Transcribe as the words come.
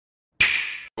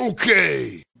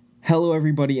Okay! Hello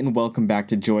everybody and welcome back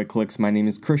to JoyClicks. My name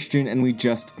is Christian and we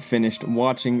just finished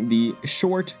watching the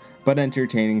short but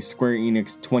entertaining Square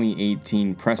Enix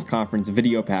 2018 press conference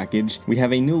video package. We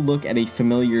have a new look at a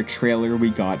familiar trailer we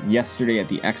got yesterday at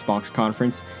the Xbox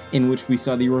conference, in which we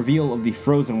saw the reveal of the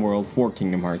Frozen World for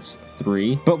Kingdom Hearts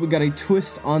 3. But we got a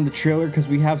twist on the trailer because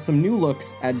we have some new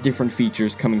looks at different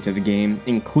features coming to the game,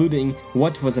 including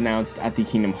what was announced at the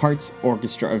Kingdom Hearts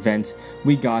Orchestra event.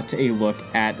 We got a look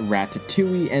at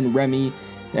Ratatouille and Remy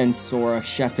and Sora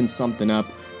chefing something up.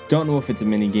 Don't know if it's a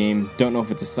minigame, don't know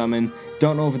if it's a summon,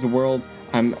 don't know if it's a world.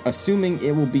 I'm assuming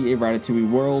it will be a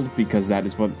Ratatouille world because that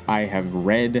is what I have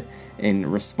read in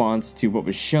response to what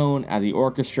was shown at the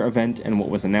orchestra event and what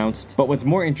was announced. But what's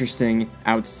more interesting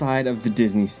outside of the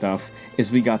Disney stuff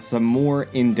is we got some more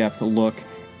in-depth look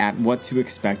at what to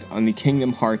expect on the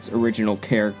Kingdom Hearts original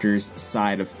characters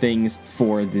side of things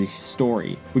for the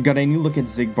story. We got a new look at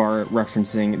Xigbar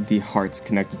referencing the hearts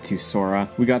connected to Sora.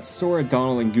 We got Sora,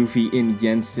 Donald, and Goofy in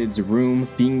Yen Sid's room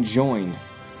being joined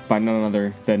by none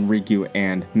other than Riku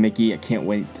and Mickey. I can't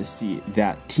wait to see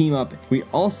that team up. We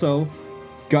also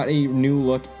got a new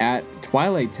look at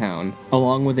Twilight Town,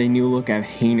 along with a new look at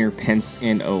Hayner, Pence,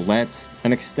 and Olette,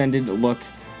 an extended look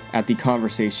at the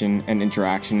conversation and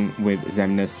interaction with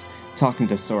Xemnas talking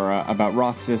to Sora about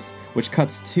Roxas, which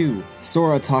cuts to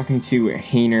Sora talking to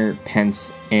Hayner,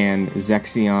 Pence, and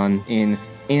Zexion in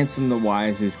Ansem the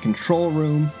Wise's control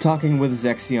room, talking with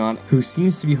Zexion, who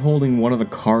seems to be holding one of the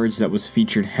cards that was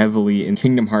featured heavily in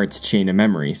Kingdom Hearts Chain of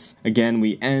Memories. Again,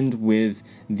 we end with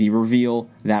the reveal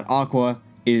that Aqua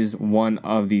is one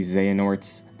of the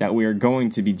Xehanorts that we are going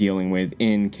to be dealing with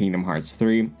in Kingdom Hearts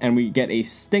 3, and we get a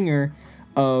stinger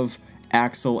of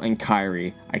Axel and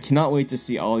Kairi. I cannot wait to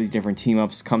see all these different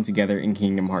team-ups come together in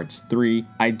Kingdom Hearts 3.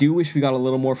 I do wish we got a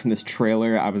little more from this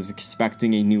trailer. I was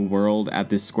expecting a new world at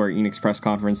this Square Enix press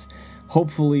conference.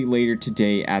 Hopefully later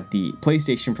today at the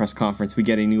PlayStation press conference we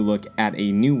get a new look at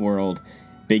a new world,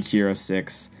 Big Hero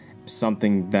 6,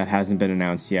 something that hasn't been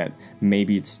announced yet.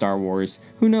 Maybe it's Star Wars,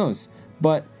 who knows?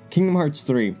 But Kingdom Hearts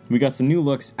 3, we got some new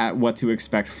looks at what to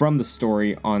expect from the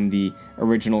story on the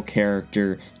original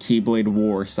character Keyblade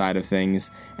War side of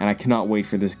things, and I cannot wait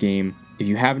for this game. If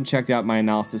you haven't checked out my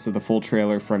analysis of the full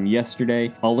trailer from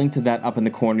yesterday, I'll link to that up in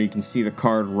the corner. You can see the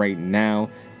card right now,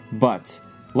 but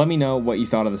let me know what you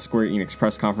thought of the Square Enix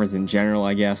press conference in general,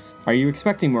 I guess. Are you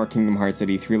expecting more Kingdom Hearts at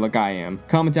E3 like I am?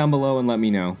 Comment down below and let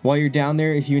me know. While you're down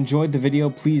there, if you enjoyed the video,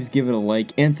 please give it a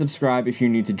like and subscribe if you're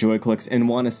new to JoyClicks and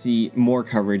want to see more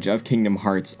coverage of Kingdom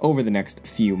Hearts over the next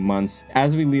few months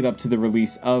as we lead up to the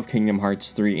release of Kingdom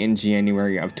Hearts 3 in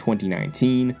January of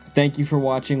 2019. Thank you for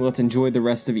watching. Let's enjoy the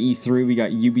rest of E3. We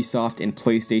got Ubisoft and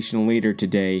PlayStation later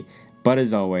today, but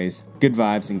as always, good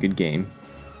vibes and good game.